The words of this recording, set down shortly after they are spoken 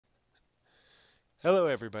Hello,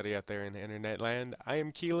 everybody out there in internet land. I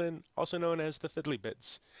am Keelan, also known as the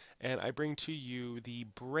Fiddlybits, and I bring to you the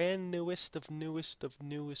brand newest of newest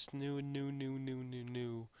new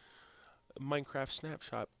Minecraft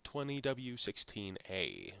Snapshot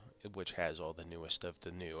 20W16A, which has all the newest of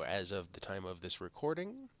the new as of the time of this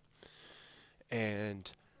recording.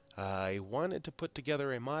 And I wanted to put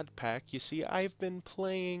together a mod pack. You see, I've been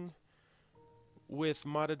playing with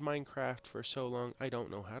modded Minecraft for so long, I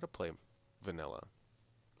don't know how to play vanilla.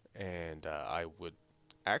 And I would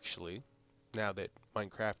actually, now that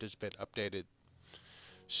Minecraft has been updated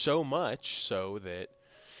so much so that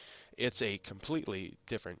it's a completely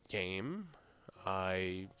different game,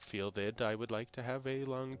 I feel that I would like to have a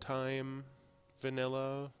long time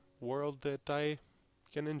vanilla world that I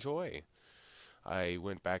can enjoy. I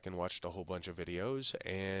went back and watched a whole bunch of videos,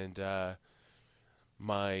 and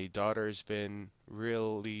my daughter's been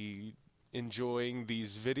really enjoying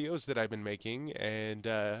these videos that I've been making. And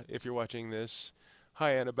if you're watching this,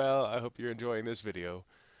 hi Annabelle, I hope you're enjoying this video.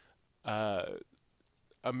 Uh,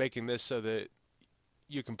 I'm making this so that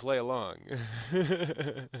you can play along.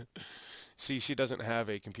 See, she doesn't have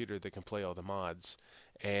a computer that can play all the mods.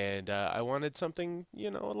 And I wanted something,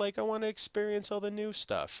 like I want to experience all the new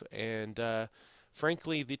stuff. And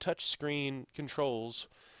frankly, the touchscreen controls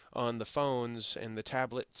on the phones and the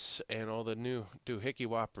tablets and all the new doohickey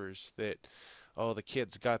whoppers that all the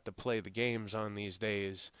kids got to play the games on these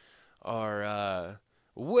days are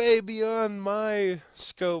way beyond my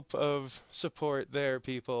scope of support there,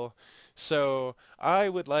 people. So I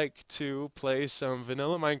would like to play some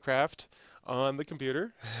vanilla Minecraft on the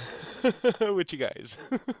computer with you guys.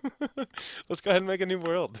 Let's go ahead and make a new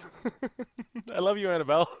world. I love you,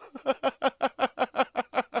 Annabelle.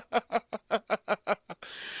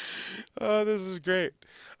 Oh, this is great.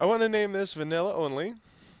 I want to name this vanilla only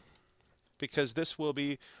because this will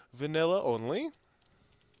be vanilla only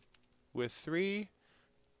with three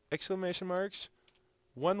exclamation marks,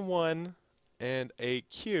 one, and a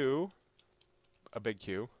Q, a big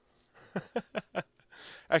Q.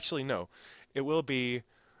 Actually, no. It will be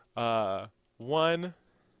uh,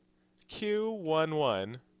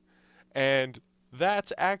 1Q11, and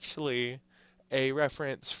that's actually a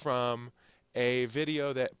reference from a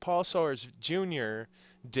video that Paul Soares Jr.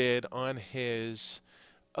 did on his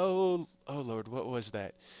oh Lord, what was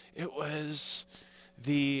that? It was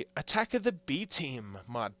the Attack of the B Team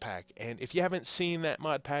mod pack. And if you haven't seen that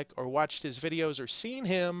mod pack or watched his videos or seen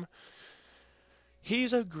him,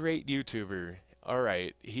 he's a great YouTuber. All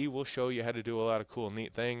right, he will show you how to do a lot of cool,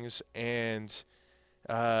 neat things. And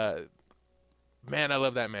uh, man, I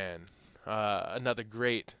love that man. Another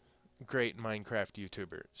great Minecraft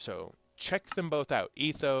YouTuber. So check them both out,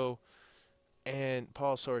 Etho and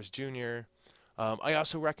Paul Soares Jr. I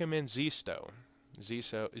also recommend Zisto.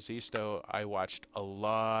 Zisto, I watched a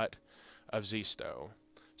lot of Zisto.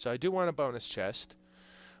 So I do want a bonus chest.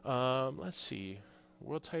 Let's see.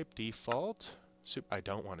 World type default. I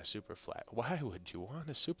don't want a super flat. Why would you want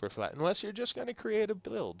a super flat? Unless you're just going to create a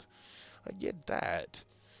build. I get that.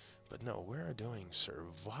 But no, we're doing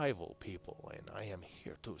survival, people, and I am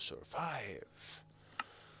here to survive.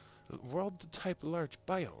 World type large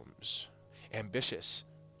biomes. Ambitious.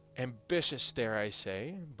 Ambitious, dare I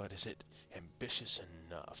say, but is it ambitious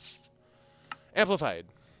enough? Amplified.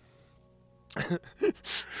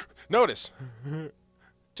 Notice,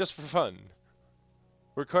 just for fun,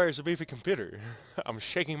 requires a beefy computer. I'm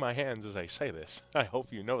shaking my hands as I say this. I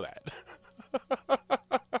hope you know that.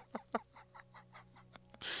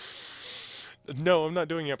 No, I'm not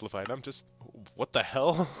doing amplified. I'm just... What the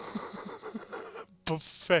hell?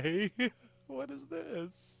 Buffet? What is this?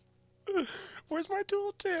 Where's my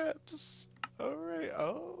tooltips? Alright,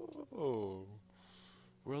 oh.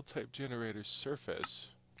 World type generator surface.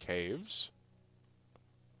 Caves.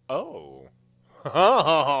 Oh.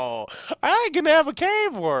 Oh, I can have a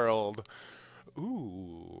cave world.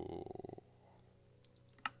 Ooh.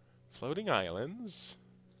 Floating islands.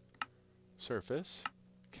 Surface.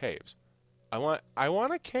 Caves. I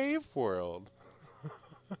want a cave world.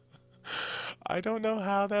 I don't know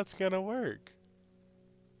how that's gonna work.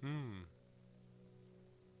 Hmm.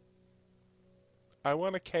 I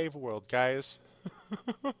want a cave world, guys.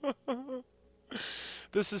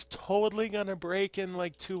 This is totally gonna break in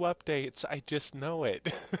like 2 updates. I just know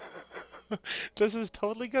it. This is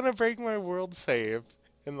totally gonna break my world save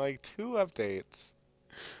in like 2 updates.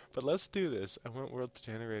 But let's do this. I want world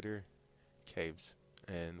generator caves.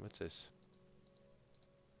 And what's this?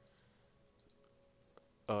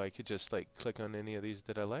 Oh, I could just like click on any of these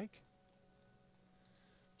that I like.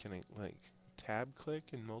 Can I like tab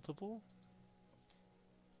click in multiple?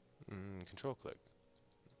 Control click.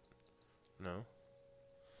 No.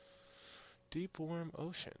 Deep warm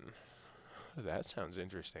ocean. That sounds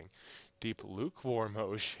interesting. Deep lukewarm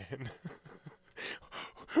ocean.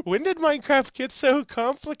 When did Minecraft get so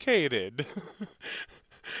complicated?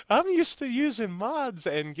 I'm used to using mods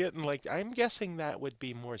and getting like, I'm guessing that would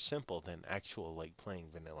be more simple than actual like playing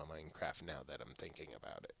vanilla Minecraft now that I'm thinking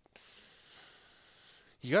about it.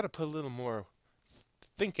 You got to put a little more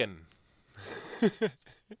thinking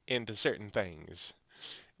into certain things,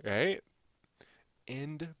 right?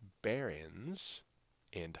 End barrens,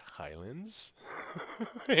 end highlands,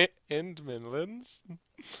 end midlands.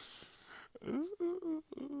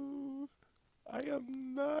 Ooh, I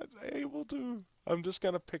am not able to. I'm just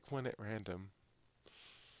gonna pick one at random.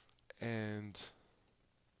 And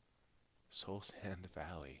Soul Sand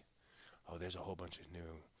Valley. Oh, there's a whole bunch of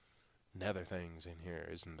new nether things in here,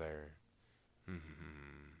 isn't there? Hmm.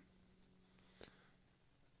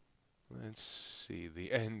 Let's see.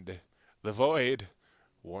 The end. The void.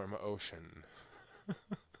 Warm ocean.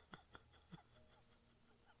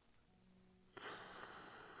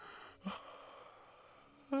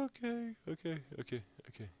 Okay, okay.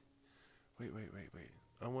 Wait.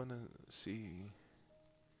 I want to see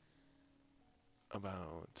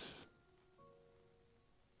about.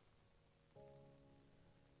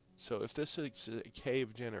 So if this is a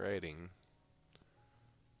cave generating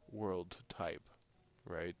world type,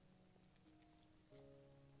 right?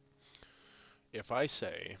 If I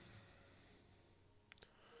say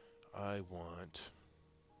I want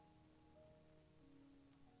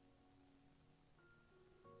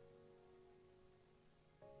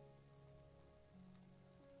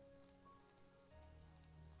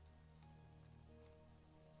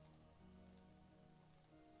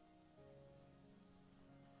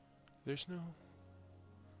there's no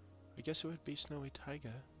I guess it would be snowy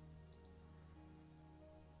taiga,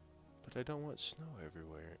 but I don't want snow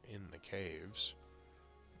everywhere in the caves.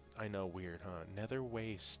 I know, weird, huh? Nether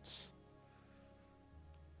wastes.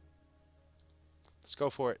 Let's go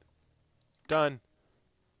for it. Done.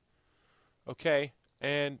 Okay,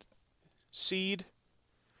 and seed.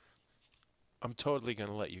 I'm totally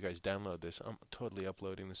gonna let you guys download this. I'm totally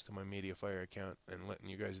uploading this to my MediaFire account and letting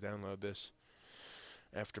you guys download this.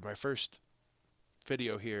 After my first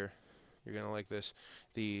video here, you're gonna like this.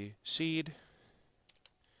 The seed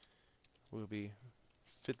will be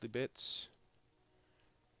fiddlybits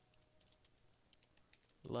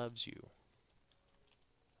loves you.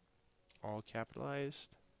 All capitalized,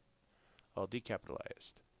 all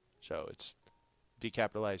decapitalized. So it's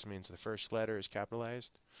decapitalized means the first letter is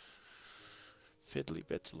capitalized.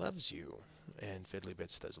 Fiddlybits loves you, and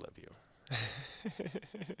Fiddlybits does love you.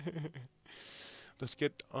 Let's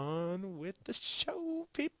get on with the show,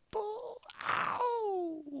 people.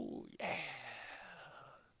 Ow! Yeah!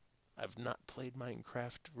 I've not played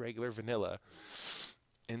Minecraft regular vanilla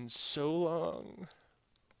in so long.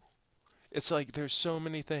 It's like there's so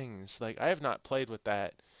many things. Like I have not played with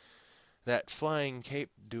that flying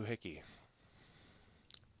cape doohickey.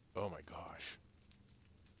 Oh my gosh.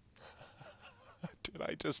 Did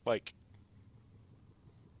I just like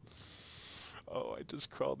oh, I just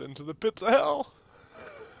crawled into the pits of hell.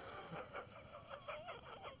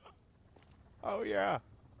 Oh yeah.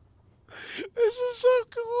 This is so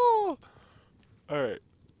cool. All right.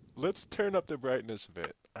 Let's turn up the brightness a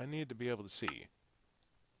bit. I need to be able to see.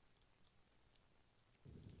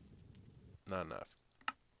 Not enough.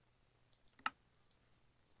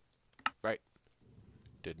 Right.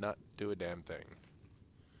 Did not do a damn thing.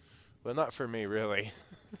 Well, not for me, really.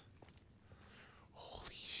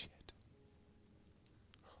 Holy shit.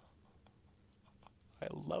 I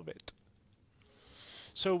love it.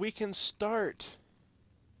 So we can start.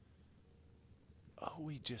 Oh,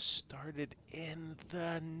 we just started in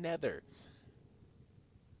the nether.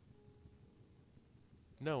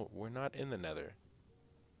 No, we're not in the nether.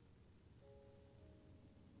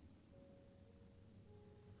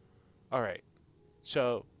 Alright.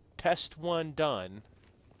 So, test one done.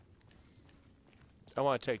 I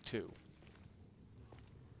want to take two.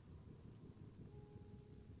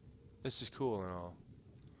 This is cool and all.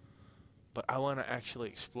 But I want to actually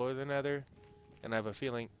explore the nether. And I have a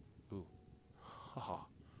feeling... Ooh. Haha.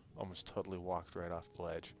 Almost totally walked right off the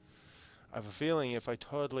ledge. I have a feeling if I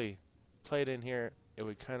totally played in here, it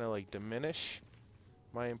would kind of like diminish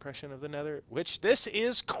my impression of the nether. Which, this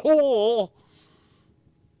is cool!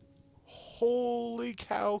 Holy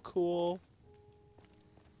cow, cool.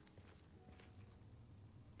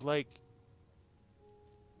 Like,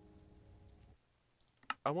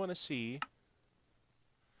 I want to see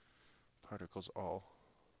particles all.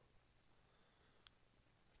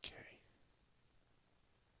 Okay.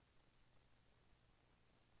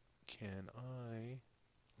 Can I?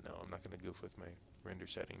 No, I'm not going to goof with my render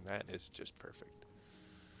setting. That is just perfect.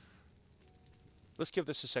 Let's give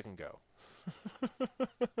this a second go.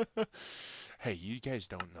 Hey, you guys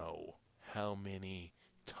don't know how many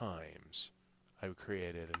times I've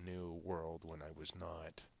created a new world when I was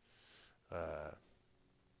not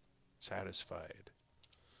satisfied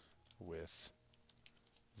with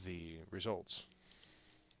the results.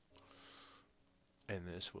 And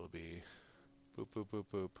this will be boop boop boop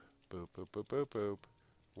boop boop boop boop boop boop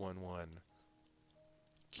 1 1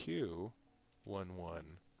 Q 1 1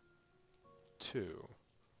 2.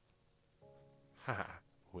 Haha,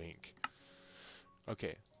 wink.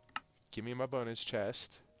 Okay, give me my bonus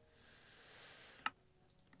chest.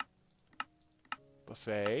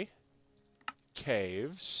 Buffet,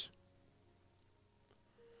 caves,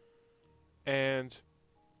 and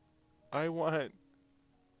I want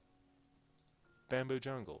bamboo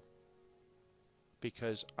jungle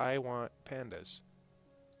because I want pandas.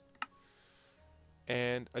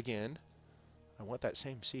 And again, I want that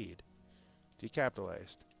same seed.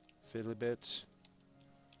 Decapitalized. Fiddlybits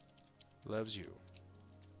loves you.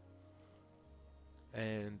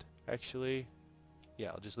 And actually,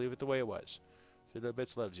 yeah, I'll just leave it the way it was.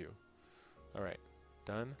 Fiddlybits loves you. Alright,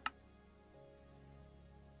 done.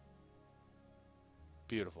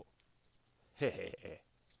 Beautiful. Hey.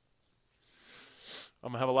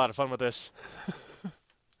 I'm gonna have a lot of fun with this.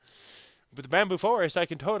 But the bamboo forest, I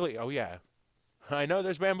can totally... Oh, yeah. I know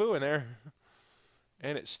there's bamboo in there.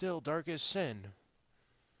 And it's still dark as sin.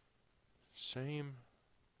 Same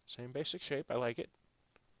basic shape. I like it.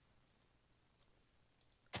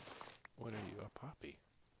 What are you? A poppy.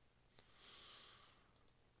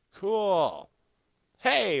 Cool.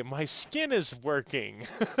 Hey, my skin is working.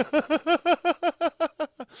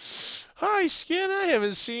 Hi, skin. I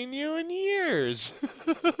haven't seen you in years.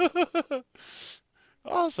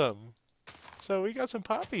 Awesome. So we got some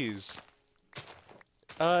poppies.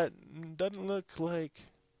 Doesn't look like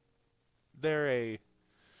they're a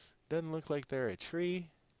tree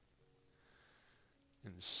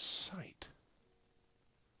in sight.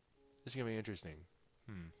 This is gonna be interesting.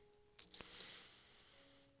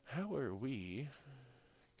 How are we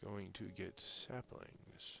going to get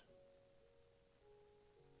saplings?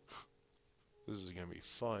 This is gonna be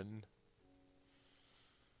fun.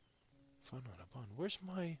 Fun on a bun. Where's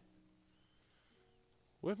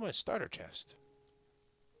my starter chest?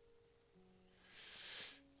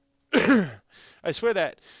 I swear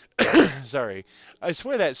that sorry. I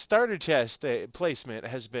swear that starter chest placement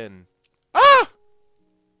has been ah!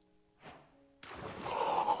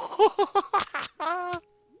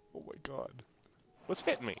 Oh my god. What's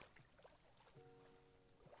hitting me?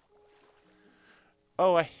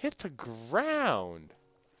 Oh, I hit the ground.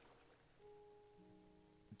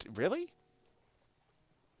 Really?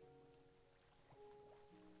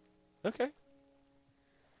 Okay.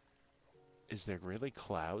 Is there really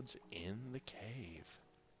clouds in the cave?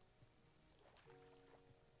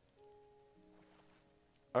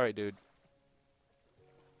 Alright, dude.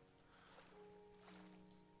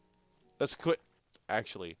 Let's quit.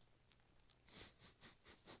 Actually.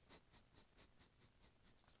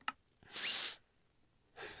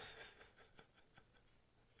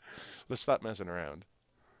 Let's stop messing around.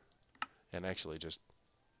 And actually just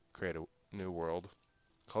create a new world.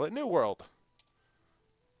 Call it New World.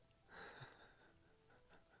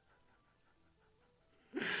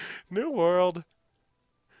 New World.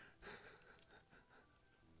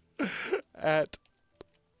 At...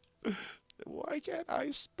 Why can't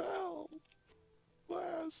I spell?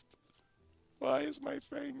 Last. Why is my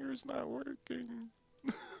fingers not working?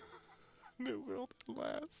 New World at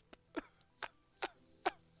last.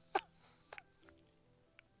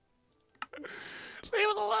 Leave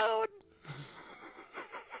it alone!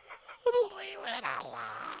 Leave it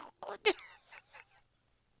alone!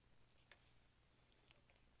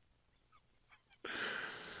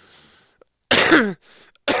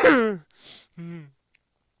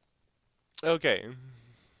 Okay.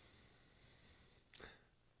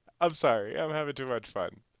 I'm sorry, I'm having too much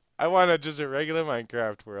fun. I want just a regular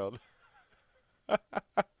Minecraft world.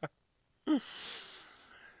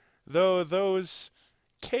 Though those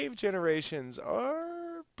cave generations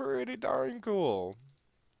are pretty darn cool.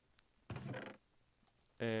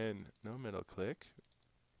 And no middle click.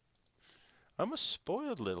 I'm a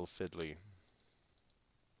spoiled little fiddly.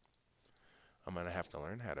 I'm gonna have to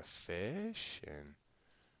learn how to fish and...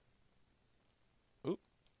 Oop.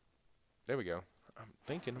 There we go. I'm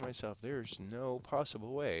thinking to myself, there's no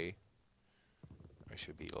possible way I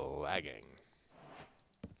should be lagging.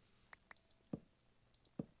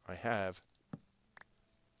 I have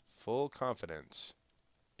full confidence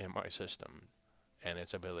in my system and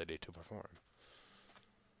its ability to perform.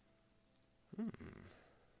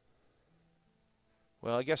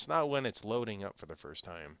 Well, I guess not when it's loading up for the first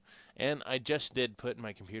time. And I just did put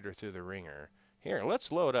my computer through the ringer. Here,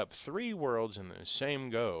 let's load up 3 worlds in the same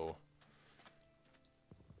go.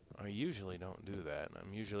 I usually don't do that.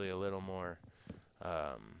 I'm usually a little more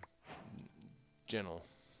gentle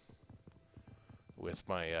with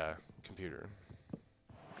my computer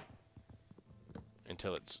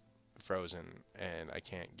until it's frozen and I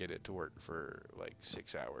can't get it to work for like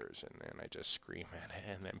 6 hours, and then I just scream at it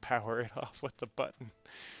and then power it off with the button.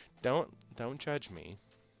 Don't judge me.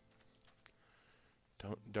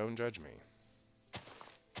 Don't judge me.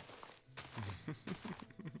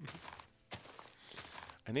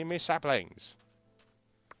 I need me saplings.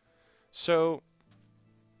 So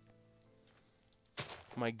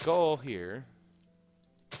my goal here.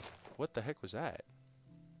 What the heck was that?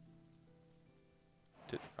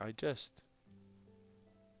 Did I just...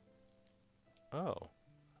 Oh.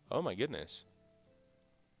 Oh my goodness.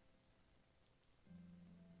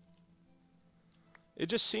 It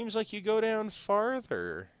just seems like you go down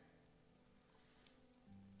farther.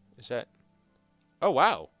 Is that... Oh,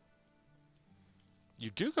 wow. You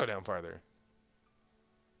do go down farther.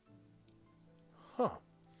 Huh.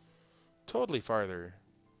 Totally farther.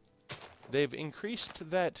 They've increased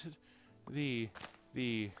that... The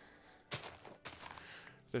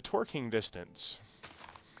torquing distance.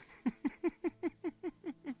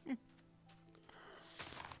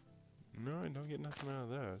 No, I don't get nothing out of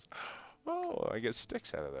those. Oh, I get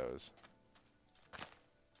sticks out of those.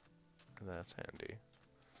 That's handy.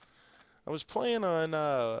 I was playing on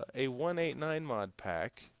a 189 mod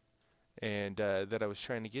pack, and that I was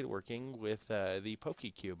trying to get working with the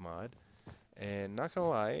PokeCube mod. And not gonna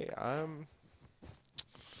lie, I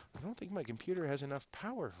don't think my computer has enough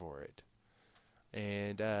power for it.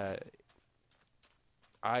 And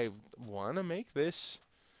I want to make this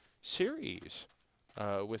series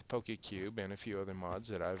with PokeCube and a few other mods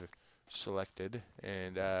that I've selected,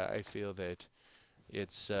 and I feel that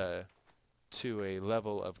it's to a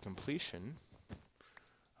level of completion,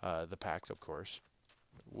 the pack, of course,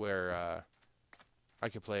 where I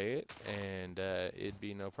could play it and it'd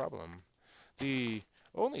be no problem. The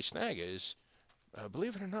only snag is,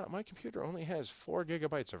 believe it or not, my computer only has 4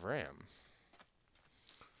 gigabytes of RAM.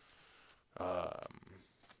 A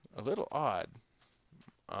little odd,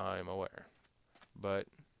 I'm aware, but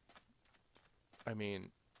I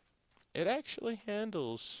mean, it actually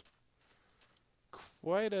handles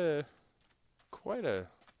quite a load,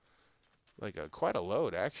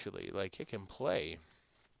 actually. Like, it can play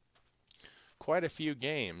quite a few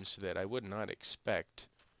games that I would not expect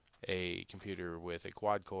a computer with a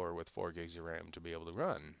quad core with 4 gigs of RAM to be able to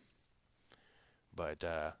run. But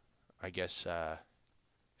I guess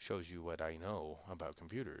shows you what I know about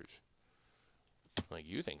computers. Like,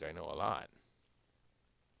 you think I know a lot.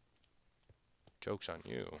 Joke's on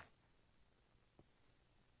you.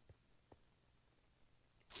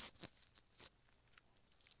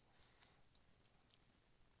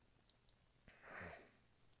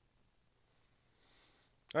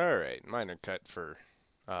 Alright, minor cut for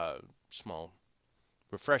small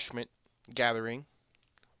refreshment gathering.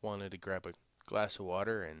 Wanted to grab a glass of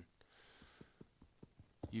water and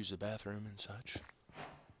use the bathroom and such.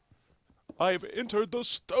 I've entered the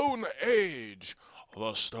Stone Age!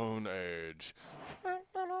 The Stone Age.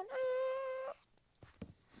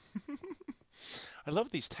 I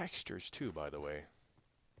love these textures too, by the way.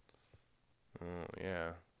 Oh,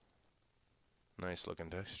 yeah. Nice looking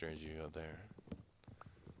textures you got there.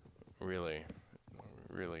 Really,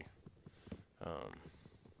 really,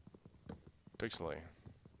 pixely.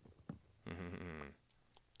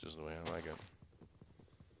 Just the way I like it.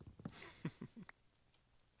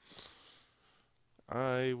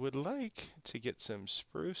 I would like to get some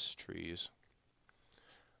spruce trees.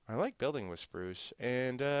 I like building with spruce,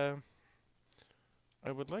 and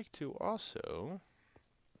I would like to also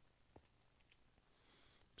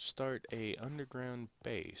start a underground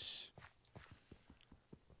base.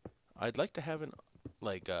 I'd like to have an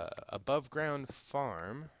above ground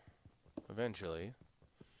farm eventually.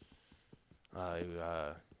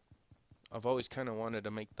 I've always kind of wanted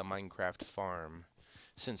to make the Minecraft farm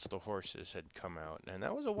since the horses had come out, and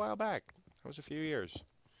that was a while back. That was a few years,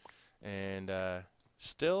 and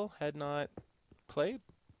still had not played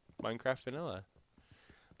Minecraft Vanilla.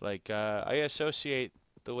 Like, I associate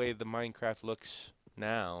the way the Minecraft looks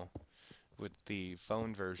now with the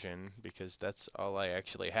phone version, because that's all I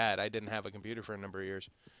actually had. I didn't have a computer for a number of years,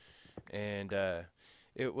 and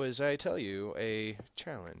it was, I tell you, a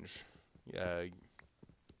challenge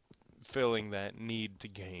filling that need to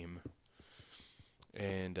game.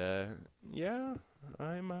 And yeah,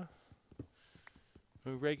 I'm a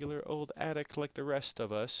regular old addict like the rest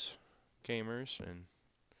of us, gamers and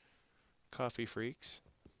coffee freaks.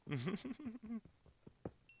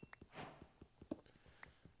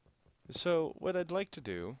 So, what I'd like to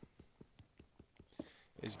do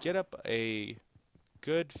is get up a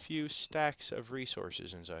good few stacks of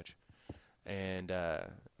resources and such, and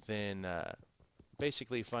then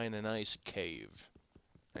basically find a nice cave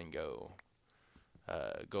and go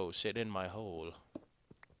sit in my hole.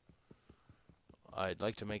 I'd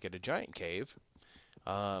like to make it a giant cave.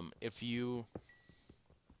 If you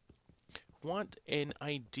want an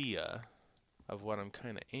idea of what I'm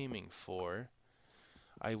kind of aiming for,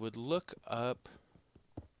 I would look up,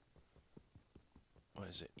 what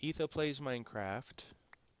is it? Etha Plays Minecraft,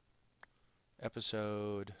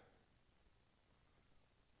 episode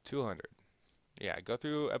 200. Yeah, go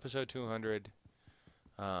through episode 200.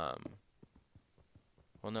 Well,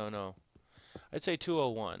 no. I'd say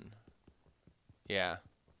 201. Yeah.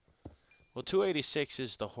 Well, 286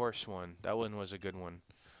 is the horse one. That one was a good one.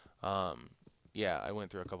 Um, yeah, I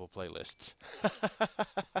went through a couple playlists.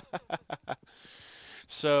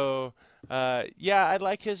 So, yeah, I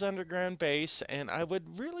like his underground base, and I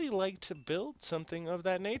would really like to build something of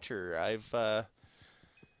that nature. I've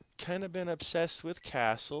kind of been obsessed with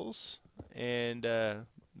castles and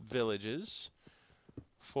villages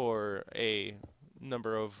for a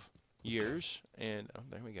number of years, and oh,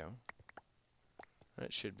 there we go.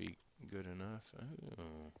 That should be good enough.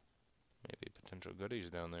 Oh, maybe potential goodies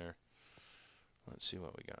down there. Let's see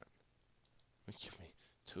what we got. Give me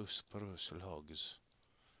 2 spruce logs,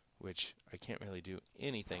 which I can't really do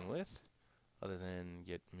anything with other than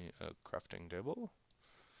get me a crafting table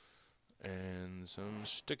and some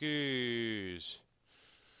stickies.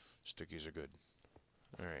 Stickies are good.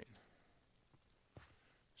 Alright.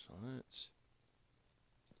 So let's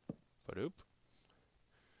Badoop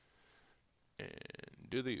and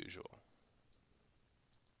do the usual.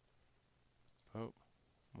 Oh,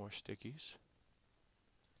 more stickies.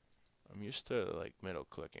 I'm used to like middle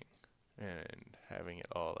clicking and having it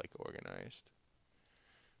all like organized.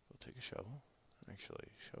 We'll take a shovel. Actually,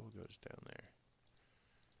 shovel goes down there.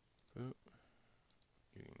 Boop.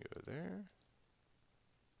 You can go there.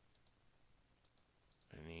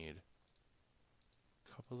 I need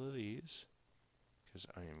a couple of these because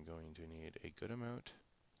I am going to need a good amount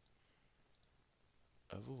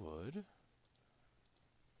of wood.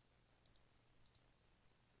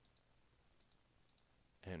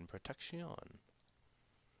 And protection.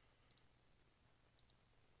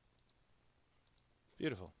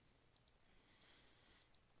 Beautiful.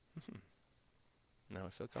 Now I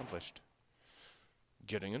feel accomplished.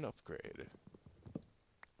 Getting an upgrade.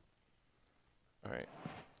 Alright.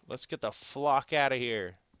 Let's get the flock out of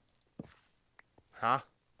here. Huh?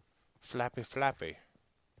 Flappy flappy.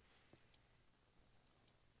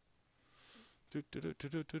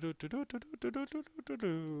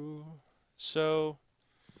 So,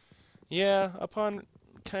 yeah, upon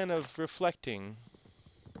kind of reflecting,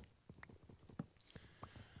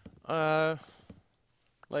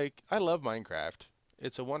 like, I love Minecraft.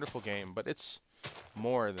 It's a wonderful game, but it's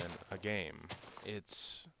more than a game.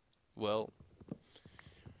 It's, well,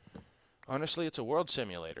 honestly, it's a world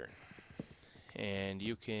simulator. And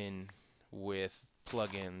you can, with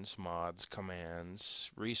plugins, mods, commands,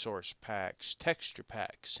 resource packs, texture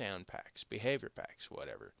packs, sound packs, behavior packs,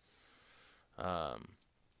 whatever,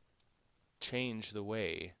 change the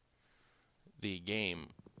way the game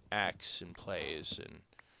acts and plays, and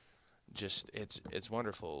just it's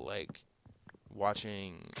wonderful. Like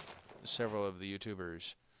watching several of the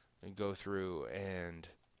YouTubers go through and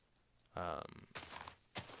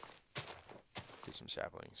get some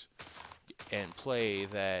saplings and play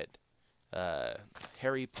that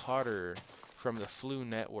Harry Potter from the Flu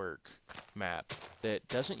Network map that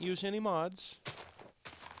doesn't use any mods.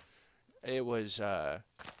 It was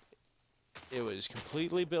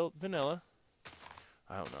completely built vanilla.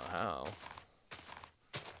 I don't know how.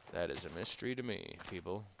 That is a mystery to me,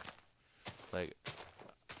 people. Like,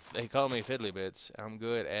 they call me fiddlybits. I'm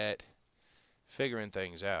good at figuring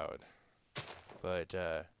things out. But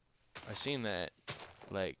I seen that,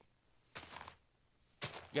 like,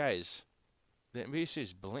 guys, the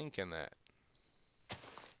NPCs blink in that.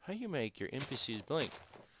 How you make your NPCs blink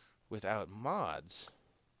without mods?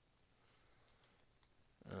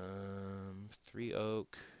 3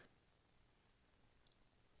 oak,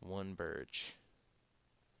 1 birch,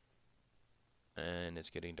 and it's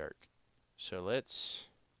getting dark. So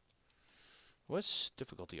what's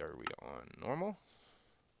difficulty are we on? Normal?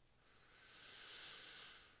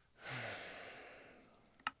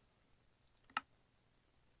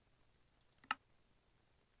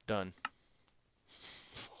 Done.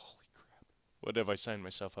 Holy crap. What have I signed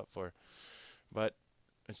myself up for? But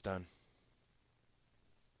it's done.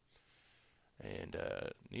 And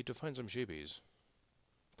need to find some sheepies.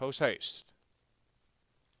 Post haste.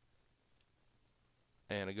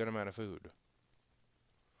 And a good amount of food.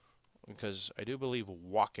 Because I do believe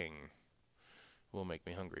walking will make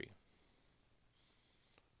me hungry.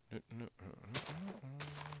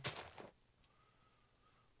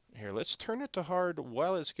 Here, let's turn it to hard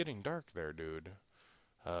while it's getting dark there, dude.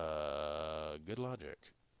 Good logic.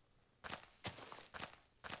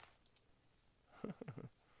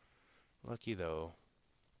 Lucky though,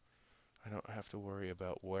 I don't have to worry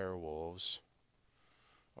about werewolves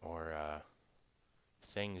or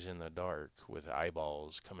things in the dark with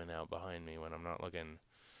eyeballs coming out behind me when I'm not looking.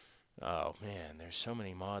 Oh man, there's so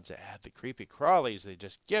many mods that add the creepy crawlies. They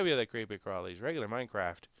just give you the creepy crawlies. Regular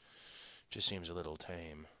Minecraft just seems a little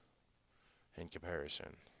tame in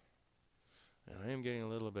comparison. And I am getting a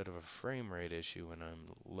little bit of a frame rate issue when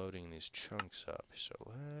I'm loading these chunks up. So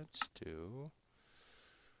let's do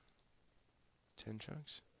 10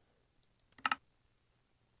 chunks.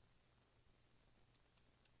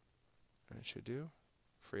 That should do.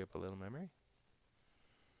 Free up a little memory.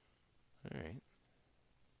 Alright.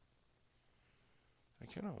 I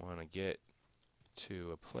kind of want to get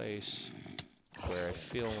to a place where I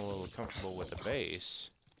feel a little comfortable with the base.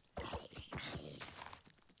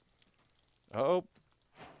 Oh,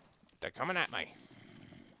 they're coming at me.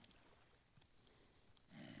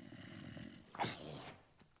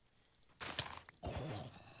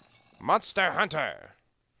 Monster Hunter!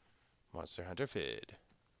 Monster Hunter Fid.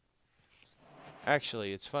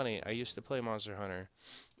 Actually, it's funny, I used to play Monster Hunter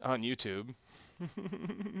on YouTube.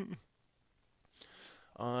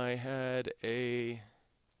 I had a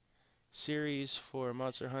series for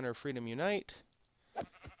Monster Hunter Freedom Unite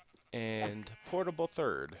and Portable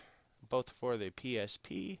Third, both for the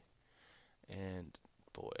PSP, and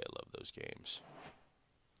boy, I love those games.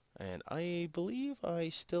 And I believe I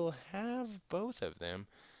still have both of them.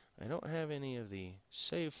 I don't have any of the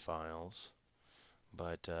save files,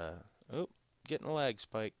 but, oh, getting a lag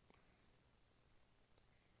spike.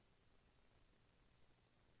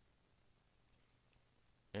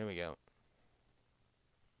 There we go.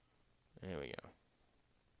 There we go.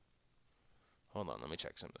 Hold on, let me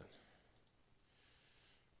check something.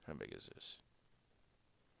 How big is this?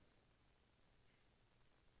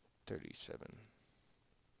 37.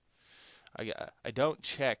 I don't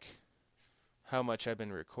check how much I've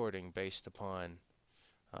been recording based upon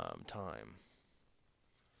time.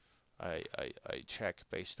 I check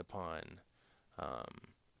based upon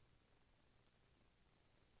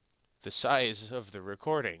the size of the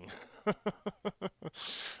recording.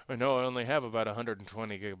 I know I only have about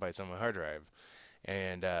 120 gigabytes on my hard drive,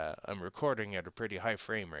 and I'm recording at a pretty high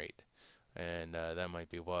frame rate, and that might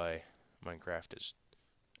be why Minecraft is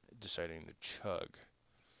deciding to chug.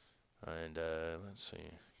 And let's see,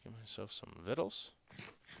 give myself some victuals,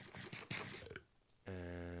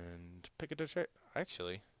 and pick a dish.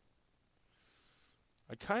 Actually,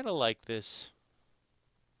 I kind of like this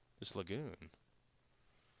lagoon.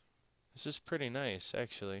 This is pretty nice,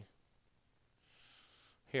 actually.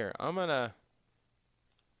 Here, I'm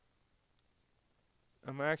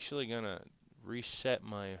actually gonna reset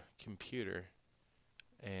my computer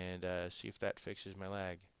and see if that fixes my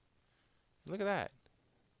lag. Look at that.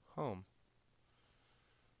 Home.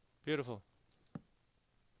 Beautiful.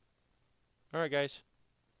 Alright, guys.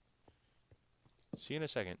 See you in a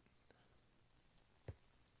second.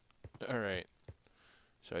 Alright.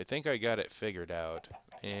 So I think I got it figured out,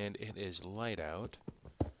 and it is light out.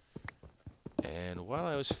 And while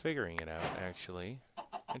I was figuring it out, actually,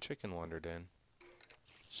 a chicken wandered in.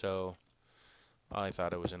 So I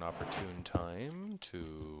thought it was an opportune time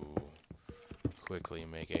to quickly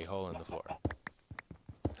make a hole in the floor.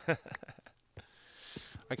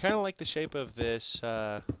 I kind of like the shape of this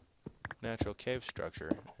natural cave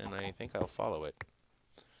structure, and I think I'll follow it.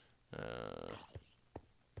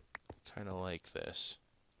 Kind of like this.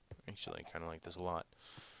 Actually, I kind of like this a lot.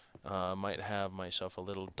 Might have myself a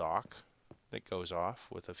little dock that goes off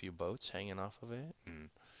with a few boats hanging off of it, and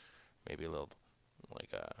maybe a little,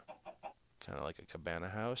 like a, kind of like a cabana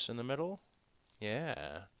house in the middle.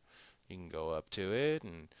 Yeah, you can go up to it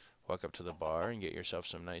and walk up to the bar and get yourself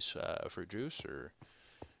some nice fruit juice, or,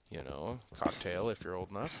 you know, cocktail if you're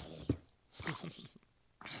old enough.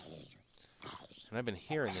 And I've been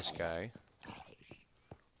hearing this guy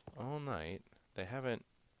all night. They haven't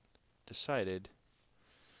decided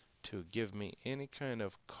to give me any kind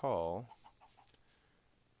of call,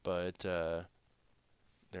 but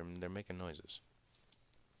they're making noises.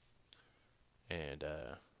 And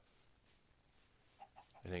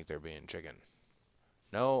I think they're being chicken.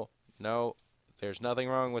 No, no, there's nothing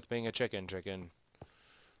wrong with being a chicken, chicken.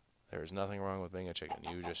 There's nothing wrong with being a chicken.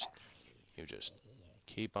 You just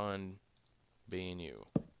keep on being you.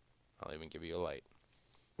 I'll even give you a light.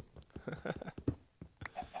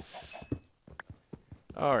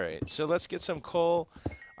 Alright, so let's get some coal.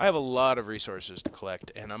 I have a lot of resources to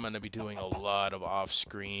collect, and I'm going to be doing a lot of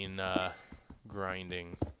off-screen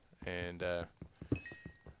grinding. And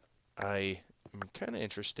I am kind of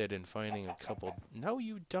interested in finding a couple... No,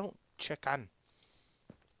 you don't, chicken.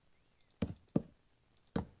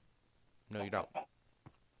 No, you don't.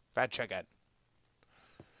 Bad chicken.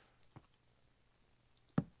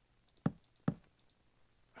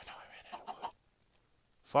 I know I ran out of wood.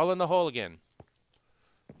 Fall in the hole again.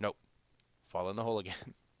 Nope. Fall in the hole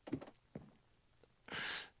again.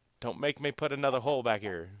 Don't make me put another hole back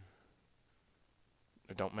here.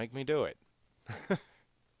 Don't make me do it.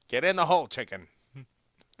 Get in the hole, chicken.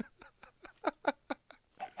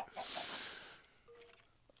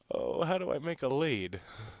 Oh, how do I make a lead?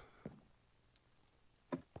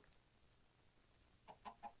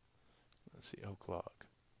 Let's see, oak log.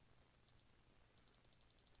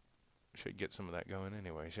 Should get some of that going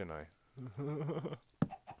anyway, shouldn't I?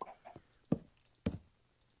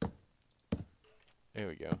 There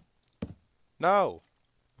we go. No!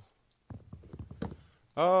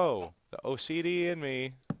 Oh, the OCD in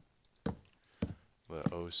me. The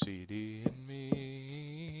OCD in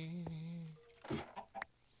me.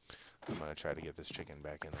 I'm gonna try to get this chicken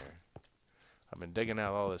back in there. I've been digging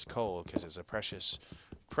out all this coal because it's a precious,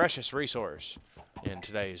 precious resource in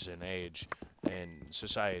today's age and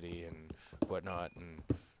society and whatnot and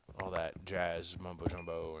all that jazz, mumbo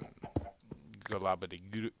jumbo and galabity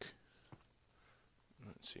gook.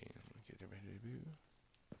 Let's see. Get ready to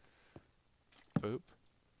boop.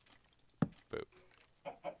 Boop.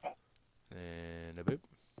 And a boop.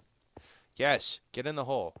 Yes, get in the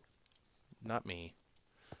hole. Not me.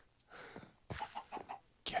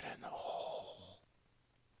 Get in the hole.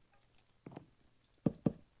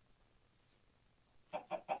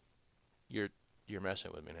 You're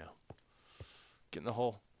messing with me now. Get in the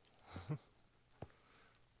hole.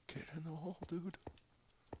 Get in the hole, dude.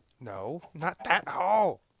 No, not that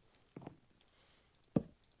hole.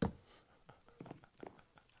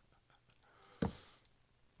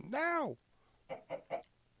 No.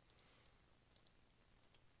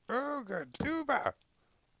 Ooga dooba.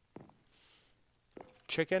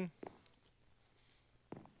 Chicken,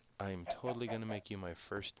 I'm totally gonna make you my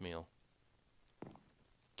first meal.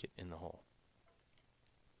 Get in the hole.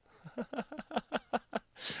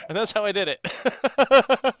 And that's how I did it.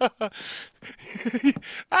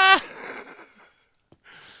 Ah!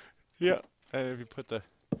 Yeah. And if you put the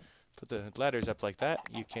ladders up like that,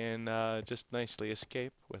 you can just nicely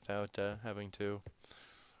escape without having to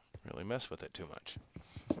really mess with it too much.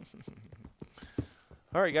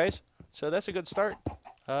 All right, guys. So that's a good start.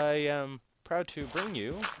 I am proud to bring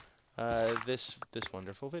you this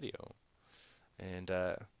wonderful video, and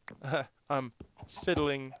I'm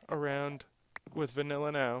fiddling around with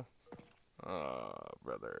vanilla now. Oh,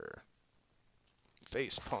 brother.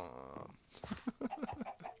 Face palm.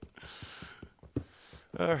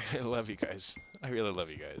 Alright, I love you guys. I really love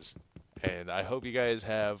you guys. And I hope you guys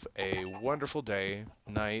have a wonderful day,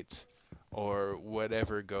 night, or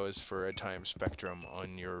whatever goes for a time spectrum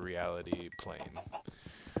on your reality plane.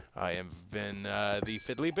 I have been the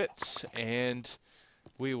Fiddlybits, and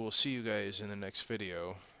we will see you guys in the next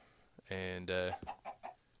video. And I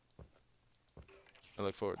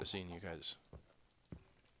look forward to seeing you guys,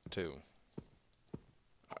 too.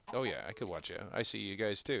 Oh yeah, I could watch you. I see you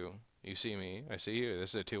guys, too. You see me, I see you.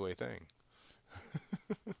 This is a two-way thing.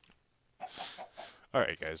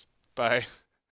 Alright, guys. Bye.